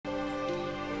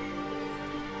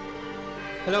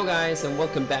Hello guys, and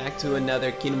welcome back to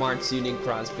another KHUx Union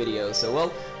Cross video. So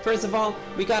well, first of all,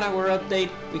 we got our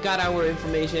update, we got our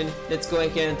information. Let's go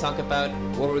ahead and talk about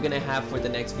what we're gonna have for the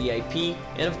next VIP,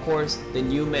 and of course the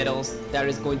new medals that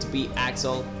is going to be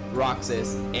Axel,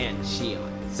 Roxas, and Xion.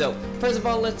 So first of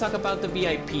all, let's talk about the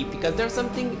VIP, because there's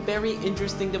something very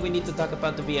interesting that we need to talk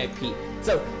about the VIP.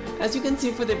 So as you can see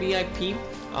for the VIP,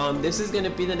 this is gonna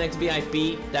be the next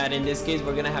VIP. That in this case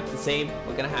we're gonna have the same.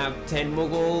 We're gonna have 10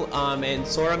 Mughal and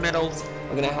Sora medals.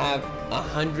 We're gonna have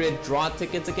 100 draw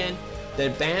tickets again,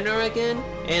 the banner again,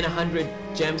 and 100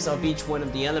 gems of each one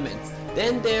of the elements.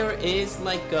 Then there is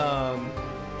like well,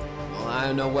 I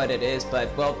don't know what it is,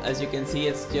 but well, as you can see,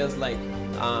 it's just like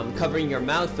covering your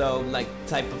mouth though, like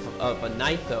type of a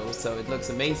knife though, so it looks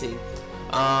amazing.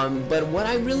 But what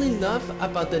I really love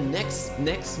about the next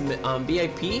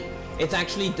VIP, it's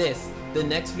actually this. The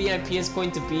next VIP is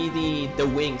going to be the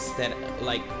wings that,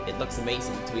 like, it looks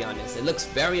amazing, to be honest. It looks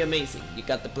very amazing. You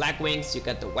got the black wings, you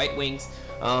got the white wings.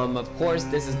 Of course,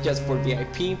 this is just for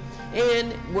VIP.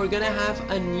 And we're gonna have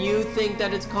a new thing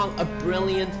that is called a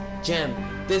brilliant gem.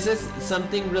 This is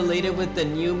something related with the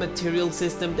new material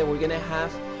system that we're gonna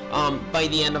have by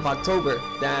the end of October.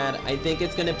 That I think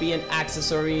it's gonna be an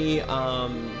accessory,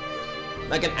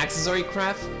 like an accessory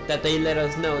craft, that they let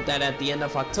us know that at the end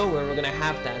of October we're gonna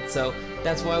have that. So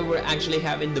that's why we're actually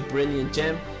having the brilliant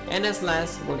gem. And as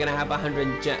last, we're gonna have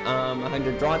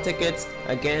 100 draw tickets,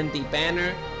 again the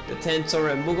banner, the 10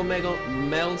 Sora and Mughal medal,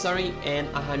 and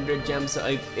 100 gems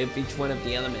of each one of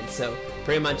the elements. So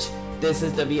pretty much this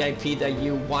is the VIP that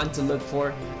you want to look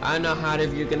for. I don't know how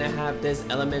if you're gonna have this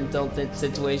elemental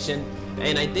situation,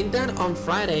 and I think that on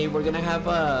Friday we're gonna have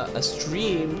a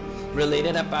stream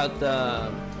related about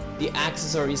the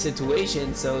accessory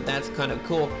situation, so that's kind of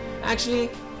cool. Actually,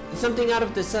 something out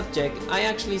of the subject, I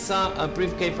actually saw a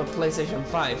briefcase for PlayStation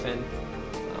 5, and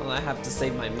well, I have to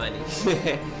save my money.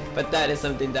 But that is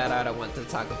something that I don't want to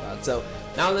talk about. So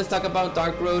now let's talk about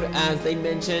Dark Road. As they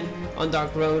mentioned on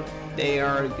Dark Road, they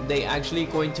actually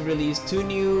going to release 2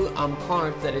 new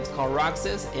cards that it's called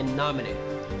Roxas and Namine.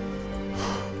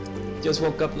 Just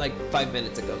woke up like 5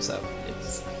 minutes ago, so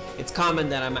it's common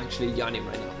that I'm actually yawning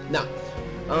right now.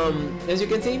 Now, as you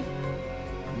can see,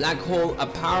 Black Hole, a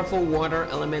powerful water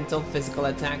elemental physical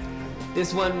attack.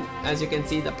 This one, as you can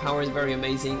see, the power is very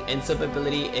amazing, and sub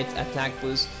ability, it's attack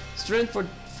boost, strength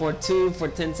for 2 for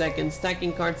 10 seconds.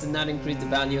 Stacking cards does not increase the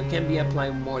value, can be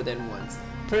applied more than once.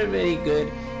 Pretty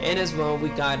good. And as well, we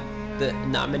got the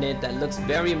Namine that looks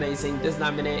very amazing. This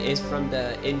Namine is from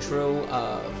the intro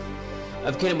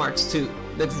of KHUx 2.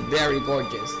 Looks very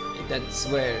gorgeous. That's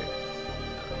where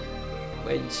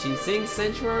when she sings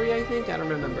Sanctuary, I think, I don't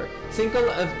remember.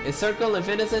 Circle of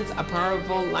Innocence, a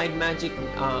powerful light magic,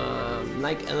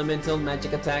 like elemental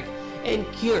magic attack, and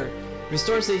Cure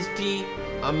restores HP.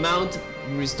 Amount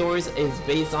restores is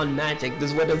based on magic.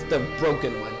 This one is the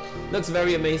broken one. Looks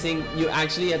very amazing. You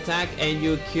actually attack and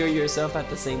you cure yourself at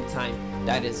the same time.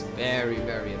 That is very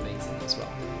amazing as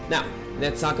well. Now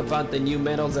let's talk about the new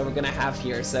medals that we're gonna have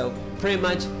here. So pretty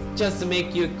much, just to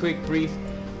make you a quick brief,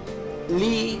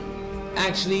 Lea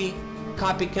actually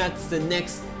copycats the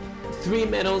next 3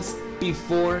 medals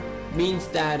before. Means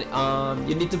that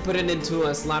you need to put it into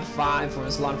a slot 5 or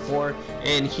a slot 4,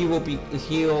 and he'll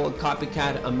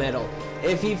copycat a medal.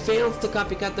 If he fails to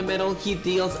copycat the medal, he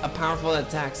deals a powerful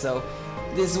attack. So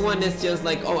this one is just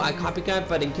like, oh, I copycat,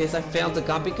 but in case I fail to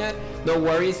copycat, no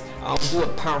worries, I'll do a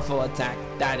powerful attack.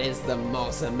 That is the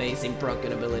most amazing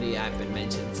broken ability I've been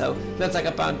mentioned. So let's talk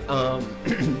about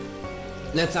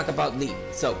let's talk about Lea.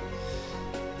 So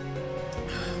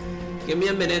give me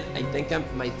a minute. I think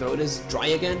my throat is dry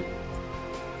again.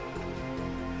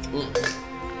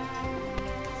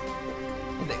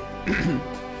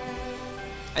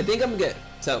 I think I'm good.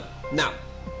 So now,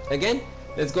 again,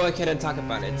 let's go ahead and talk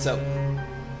about it. So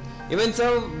even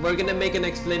so, we're gonna make an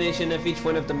explanation of each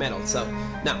one of the medals. So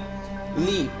now,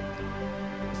 Lea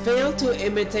failed to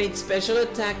imitate special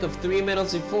attack of 3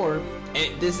 medals before,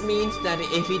 and this means that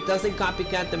if he doesn't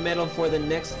copycat the medal for the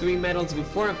next 3 medals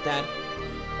before of that,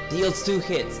 deals 2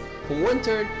 hits for 1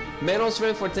 turn. Medal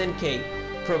strength for 10k,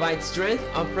 provides strength,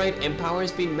 upright, and power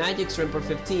speed magic strength for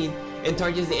 15, and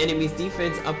targets the enemy's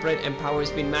defense, upright, and power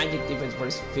speed magic defense for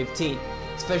 15.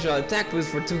 Special attack boost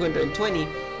for 220,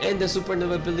 and the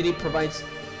supernova ability provides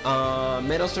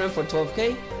medal strength for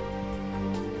 12k,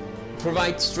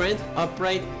 provides strength,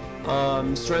 upright,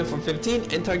 strength for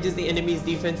 15, and targets the enemy's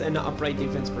defense and the upright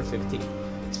defense for 15.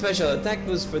 Special attack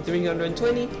boost for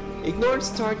 320, ignores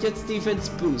target's defense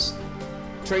boost.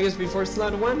 Triggers before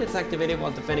slot 1, it's activated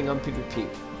while defending on PvP.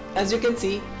 As you can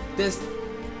see,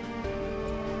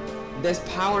 this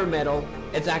power metal,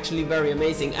 it's actually very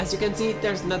amazing. As you can see,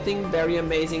 there's nothing very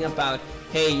amazing about,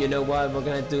 hey, you know what, we're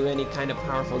gonna do any kind of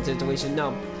powerful situation.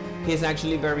 No, he's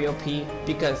actually very OP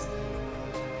because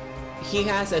he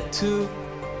has a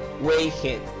two-way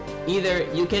hit. Either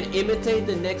you can imitate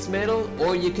the next metal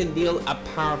or you can deal a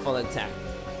powerful attack.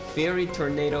 Fairy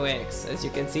Tornado X. As you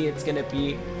can see, it's gonna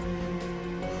be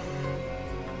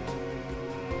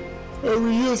a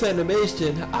reuse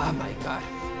animation. Oh my god.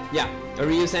 Yeah, a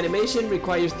reuse animation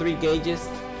requires 3 gauges,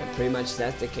 and pretty much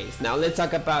that's the case. Now let's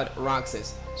talk about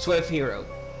Roxas, Swift Hero.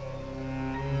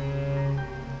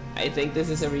 I think this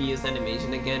is a reuse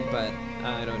animation again, but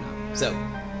I don't know. So,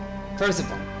 first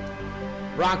of all,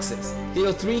 Roxas,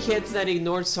 deal 3 hits that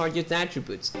ignore target's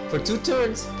attributes. For 2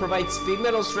 turns, provide speed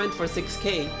metal strength for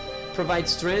 6k, provide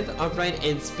strength, upright,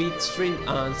 and speed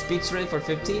strength for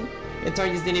 15, and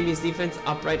targets the enemy's defense,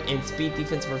 upright, and speed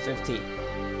defense for 15.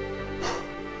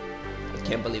 I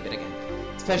can't believe it again.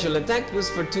 Special attack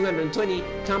boost for 220,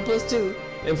 com plus 2,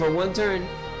 and for 1 turn,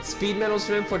 speed metal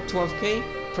strength for 12k,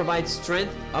 provides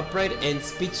strength, upright, and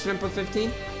speed strength for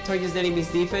 15, targets the enemy's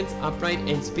defense, upright,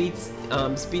 and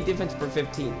speed defense for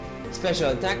 15.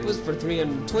 Special attack boost for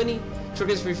 320,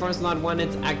 triggers free force slot 1,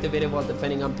 it's activated while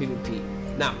defending on PvP.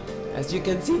 Now, as you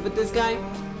can see with this guy,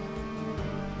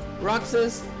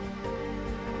 Roxas,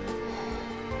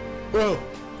 bro,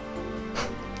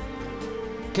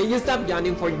 can you stop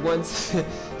yawning for once?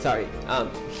 Sorry.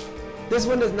 This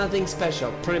one is nothing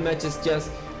special. Pretty much it's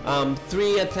just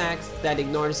 3 attacks that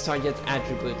ignores target's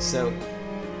attributes. So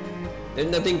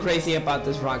there's nothing crazy about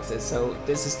this Roxas. So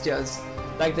this is just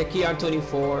like the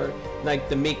KR24, like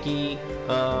the Mickey,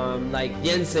 like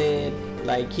Jensen,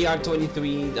 like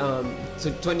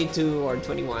KR23, 22 or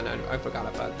 21. I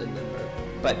forgot about the number.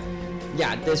 But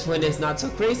yeah, this one is not so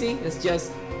crazy. It's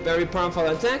just very powerful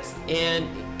attacks, and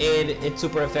it's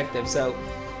super effective. So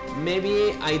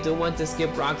maybe I do want to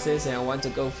skip Roxas and I want to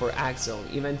go for Axel,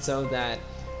 even so that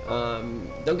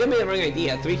don't get me the wrong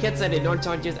idea, 3 hits that ignore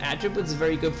target's attributes is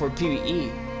very good for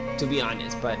PvE, to be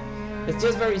honest, but it's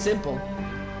just very simple.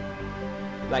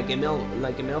 Like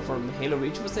Emil from Halo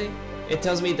Reach would say, it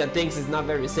tells me that things is not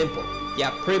very simple.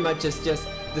 Yeah, pretty much it's just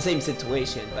the same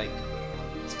situation. Like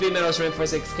speed metal strength for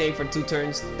 6k for 2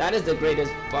 turns, that is the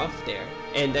greatest buff there.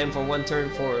 And then for 1 turn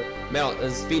for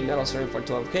speed metal strength for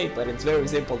 12k, but it's very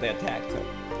simple to attack. So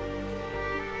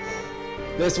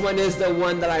this one is the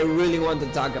one that I really want to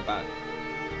talk about.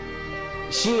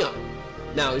 Xion.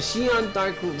 Now Xion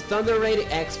Dark Thunder Raid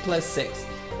X plus 6.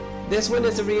 This one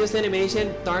is a reuse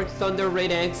animation. Dark Thunder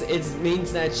Raid X, it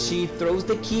means that she throws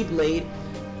the Keyblade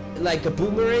like a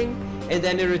boomerang, and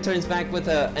then it returns back with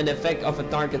an effect of a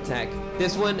dark attack.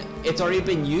 This one, it's already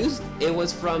been used. It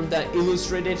was from the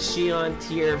Illustrated Xion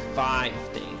Tier 5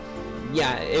 thing.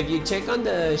 Yeah, if you check on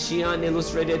the Xion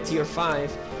Illustrated Tier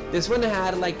 5, this one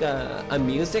had like a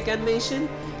music animation,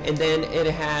 and then it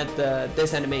had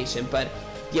this animation, but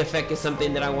the effect is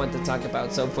something that I want to talk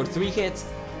about. So for 3 hits,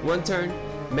 1 turn,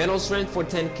 metal strength for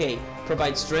 10k,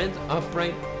 provide strength,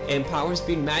 upright, and power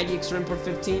speed magic strength for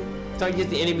 15, target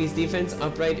the enemy's defense,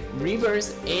 upright,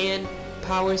 reverse, and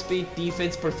power speed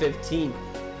defense for 15.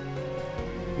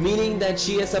 Meaning that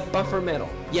she is a buffer metal.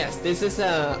 Yes, this is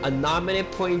a Namine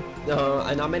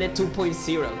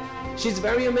 2.0. She's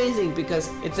very amazing because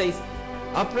it says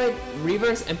upright,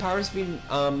 reverse, and power speed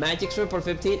magic strength for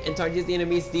 15, and targets the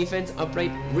enemy's defense,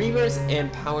 upright, reverse,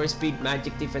 and power speed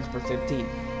magic defense for 15.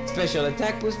 Special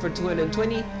attack boost for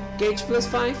 220, gauge plus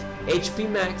 5, HP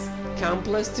max, count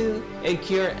plus 2, and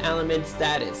cure element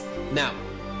status. Now,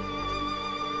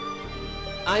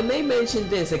 I may mention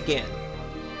this again.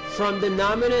 From the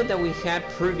Namine that we had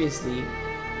previously,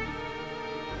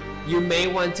 you may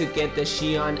want to get the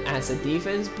Xion as a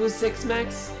defense boost 6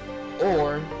 max,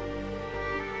 or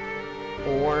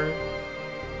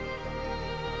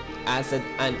as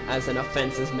an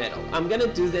offensive metal. I'm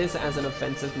gonna do this as an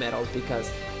offensive metal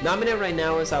because Namine right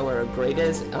now is our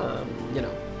greatest,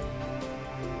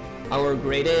 our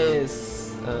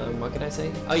greatest, what can I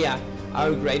say? Oh yeah,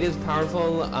 our greatest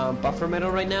powerful buffer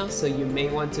metal right now. So you may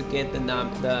want to get the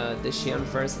Xion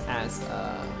first as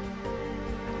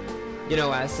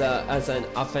as an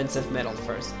offensive metal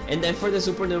first, and then for the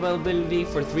supernova ability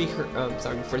for 3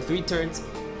 turns,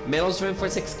 metal strength for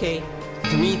 6k.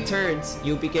 3 turns,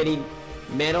 you'll be getting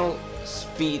metal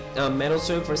strength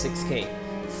for 6k,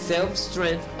 self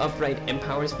strength, upright, and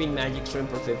power speed magic strength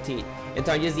for 15. It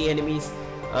targets the enemy's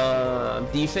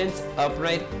defense,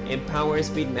 upright, and power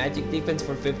speed magic defense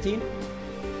for 15.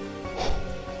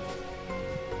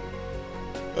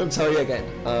 I'm sorry again.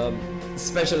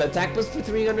 Special attack boost for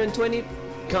 320,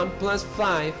 comp plus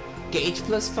 5, gauge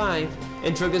plus 5,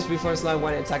 and triggers before slot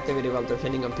 1 its activity while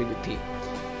defending on PvP.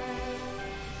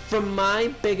 For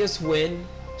my biggest win,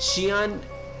 Xion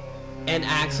and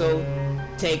Axel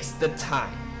takes the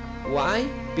tie. Why?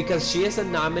 Because she is a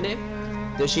Namine.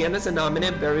 The Xion is a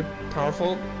Namine, very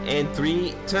powerful, and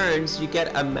 3 turns you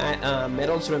get a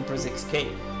metal shrimp for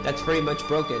 6k. That's pretty much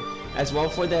broken. As well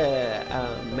for the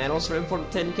metal shrimp for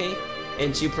 10k,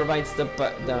 and she provides the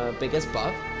biggest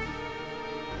buff.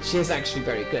 She is actually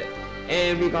very good.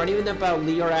 And regarding about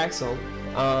Lea or Axel,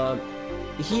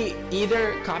 he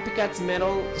either copycats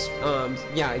metal,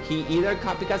 he either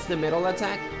copycats the metal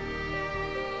attack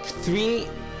 3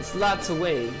 slots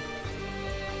away,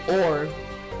 or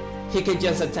he can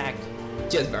just attack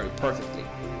just very perfectly.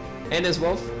 And as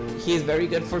well, he is very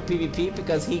good for PvP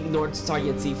because he ignores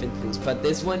target's defense boost. But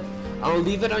this one, I'll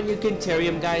leave it on your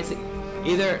Quintarium, guys.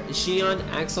 Either Xion,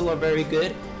 Axel are very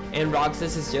good, and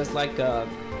Roxas is just like an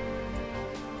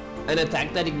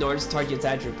attack that ignores target's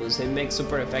attributes and makes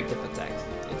super effective attacks.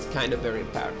 It's kind of very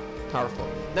powerful.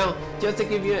 Now, just to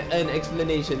give you an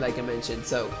explanation, like I mentioned,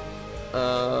 so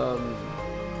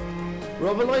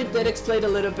Roboloid did explain a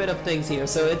little bit of things here.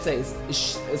 So it says,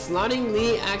 slotting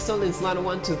Lea Axel in slot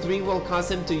 1 to 3 will cause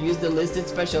him to use the listed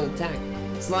special attack.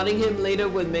 Slotting him later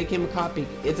would make him copy.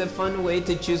 It's a fun way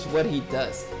to choose what he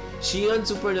does. Xion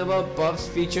Supernova buffs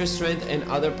feature strength and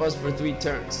other buffs for 3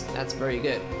 turns. That's very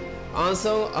good.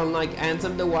 Also, unlike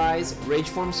Ansem the Wise,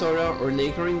 Rageform Sora, or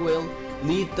Lingering Will,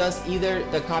 Lea does either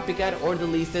the copycat or the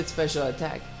listed special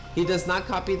attack. He does not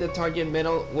copy the target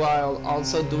metal while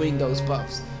also doing those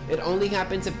buffs. It only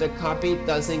happens if the copy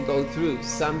doesn't go through.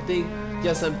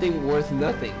 Just something worth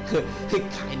nothing.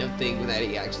 Kind of thing that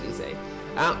he actually say.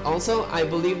 Also, I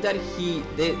believe that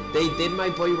they did my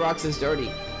boy Roxas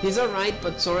dirty. He's alright,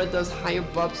 but Sora does higher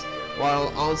buffs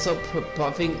while also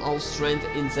buffing all strength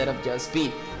instead of just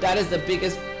speed. That is the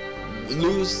biggest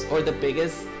lose or the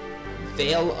biggest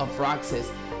fail of Roxas.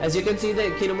 As you can see,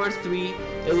 the Kingdom Hearts 3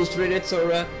 illustrated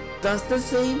Sora does the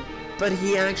same, but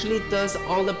he actually does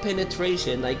all the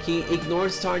penetration. Like, he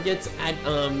ignores targets at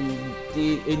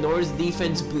ignores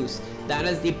defense boost. That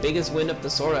is the biggest win of the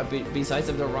Sora besides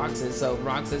of the Roxas. So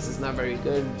Roxas is not very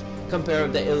good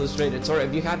compared to the illustrated Sora.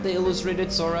 If you have the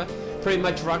illustrated Sora, pretty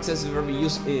much Roxas is very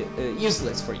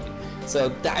useless for you. So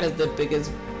that is the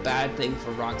biggest bad thing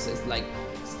for Roxas. Like,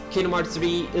 Kingdom Hearts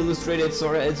 3 illustrated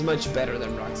Sora is much better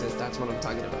than Roxas. That's what I'm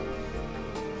talking about.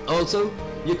 Also,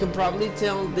 you can probably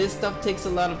tell this stuff takes a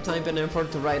lot of time and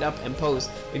effort to write up and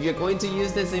post. If you're going to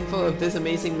use this info of this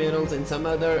amazing medals in some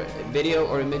other video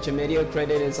or image media,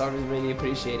 credit is always really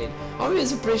appreciated. I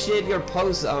always appreciate your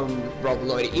posts,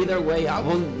 Roboloid. Either way, I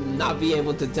will not be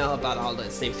able to tell about all the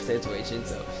same situations.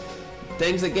 So,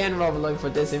 thanks again, Roboloid, for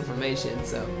this information.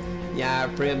 So, yeah,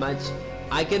 pretty much,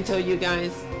 I can tell you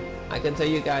guys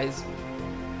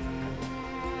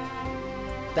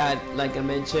that, like I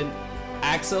mentioned,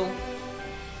 Axel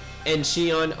and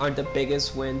Xion are the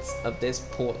biggest wins of this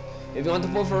pool. If you want to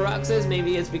pull for Roxas,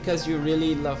 maybe it's because you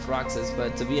really love Roxas,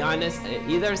 but to be honest,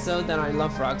 either so that I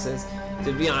love Roxas,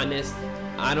 to be honest,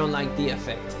 I don't like the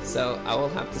effect, so I will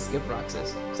have to skip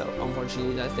Roxas. So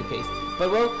unfortunately that's the case.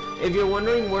 But well, if you're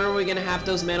wondering where we're gonna have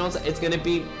those medals, it's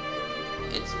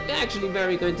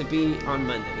actually going to be on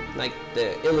Monday. Like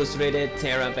the illustrated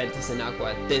Terra, Ventus, and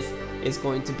Aqua, this is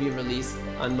going to be released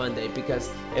on Monday,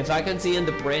 because if I can see in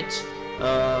the bridge,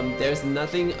 there's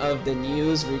nothing of the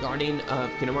news regarding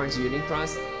Kingdom Hearts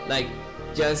Unicross, like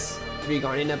just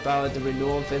regarding about the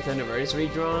renewal 5th anniversary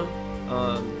draw.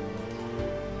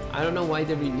 I don't know why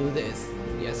they renewed this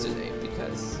yesterday,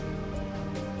 because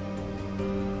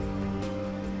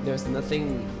there's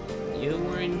nothing new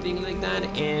or anything like that,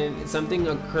 and something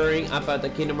occurring about the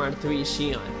Kingdom Hearts 3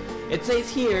 Xion. It says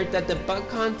here that the bug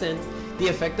content, the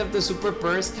effect of the Super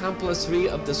Burst count +3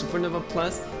 of the Supernova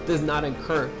Plus does not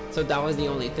occur. So that was the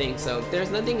only thing. So there's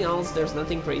nothing else, there's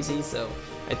nothing crazy. So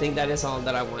I think that is all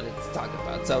that I wanted to talk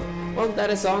about. So, well, that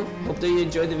is all. Hope that you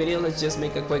enjoyed the video. Let's just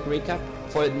make a quick recap.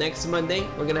 For next Monday,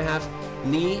 we're gonna have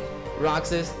Lea,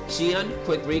 Roxas, Xion.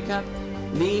 Quick recap.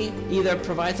 Lea either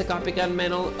provides a copycat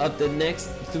medal of the next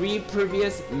 3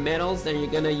 previous medals that you're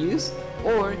gonna use,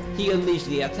 or he unleashed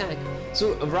the attack.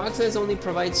 So Roxas only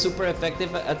provides super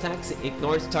effective attacks,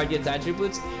 ignores target's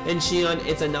attributes, and Xion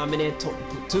is a Namine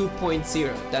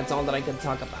 2.0. That's all that I can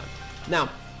talk about. Now,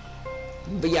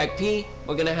 VIP,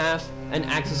 we're gonna have an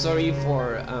accessory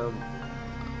for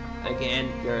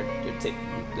again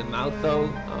the mouth though,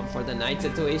 for the night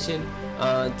situation.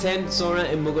 10 Sora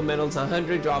and Mugen medals,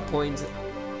 100 draw points.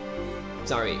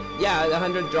 Sorry, yeah,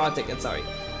 100 draw tickets. Sorry,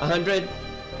 100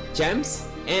 gems,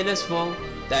 and as well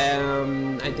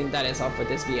I think that is all for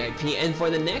this VIP. And for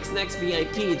the next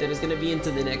VIP that is going to be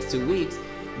into the next 2 weeks,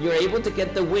 you're able to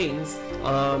get the wings.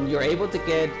 You're able to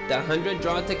get the 100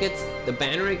 draw tickets, the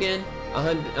banner again,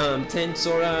 10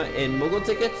 Sora and Mogul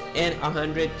tickets, and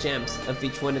 100 gems of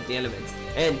each one of the elements.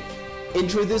 And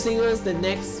introducing us the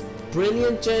next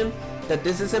brilliant gem, that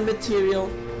this is a material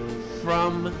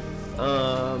from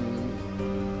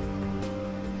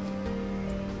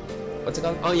what's it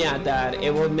called? Oh yeah, that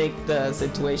it will make the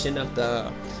situation of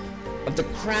the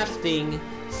crafting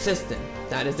system.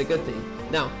 That is a good thing.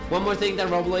 Now, one more thing that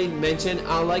Robloid mentioned,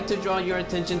 I'd like to draw your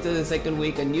attention to the second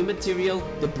week, a new material,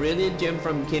 the brilliant gem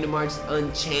from Kingdom Hearts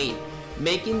Unchained.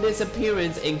 Making this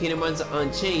appearance in Kingdom Hearts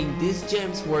Unchained, these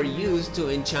gems were used to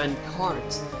enchant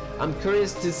cards. I'm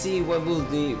curious to see what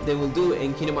they will do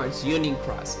in Kingdom Hearts Union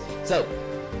Cross. So,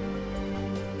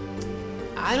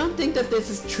 I don't think that this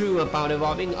is true about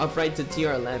evolving Upright to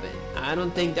tier 11. I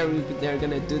don't think that they're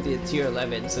gonna do the tier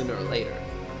 11 sooner or later.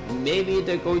 Maybe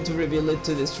they're going to reveal it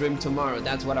to the stream tomorrow.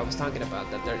 That's what I was talking about.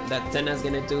 That Zena's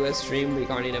gonna do a stream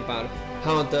regarding about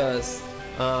how does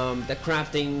the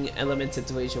crafting element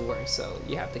situation works. So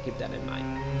you have to keep that in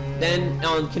mind. Then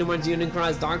on Kingdom Hearts Union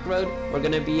Cross Dark Road, we're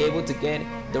gonna be able to get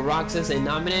the Roxas and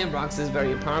Namine. Roxas is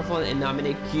very powerful, and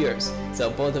Namine cures. So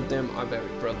both of them are very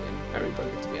broken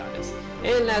to be honest.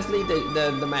 And lastly,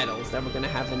 the medals that we're gonna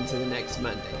have into the next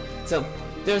Monday. So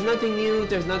there's nothing new,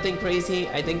 there's nothing crazy.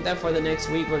 I think that for the next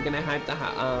week we're gonna have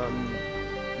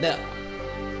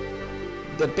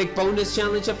the big bonus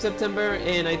challenge of September,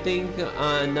 and I think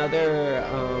another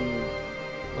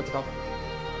what's it called?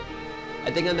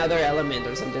 I think another element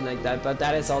or something like that. But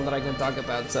that is all that I can talk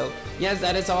about. So yes,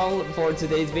 that is all for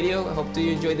today's video. I hope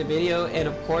you enjoyed the video, and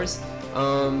of course,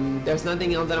 there's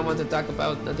nothing else that I want to talk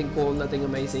about. Nothing cool, nothing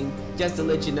amazing. Just to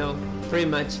let you know, pretty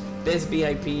much this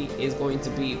VIP is going to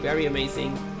be very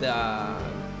amazing.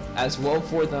 As well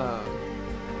for the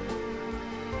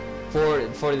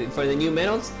new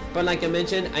medals. But like I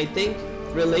mentioned, I think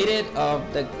related of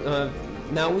the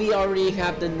now we already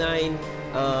have the 9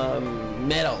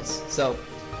 medals. So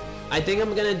I think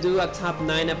I'm gonna do a top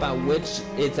 9 about which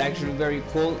it's actually very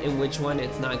cool and which one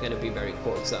it's not gonna be very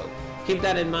cool. So keep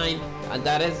that in mind.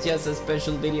 That is just a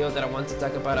special video that I want to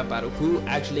talk about who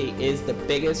actually is the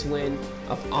biggest win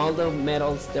of all the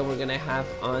medals that we're gonna have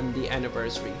on the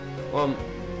anniversary.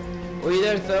 We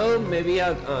either throw maybe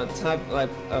a top, like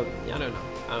I don't know.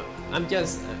 I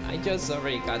just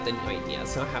already got the new idea,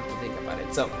 so I have to think about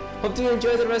it. So hope you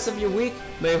enjoy the rest of your week.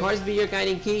 May your hearts be your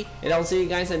guiding key, and I'll see you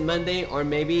guys on Monday, or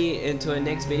maybe into a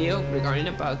next video regarding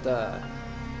about the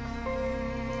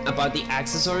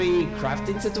accessory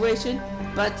crafting situation.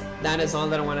 But that is all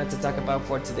that I wanted to talk about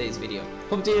for today's video.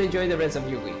 Hope you enjoy the rest of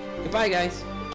your week. Goodbye, guys.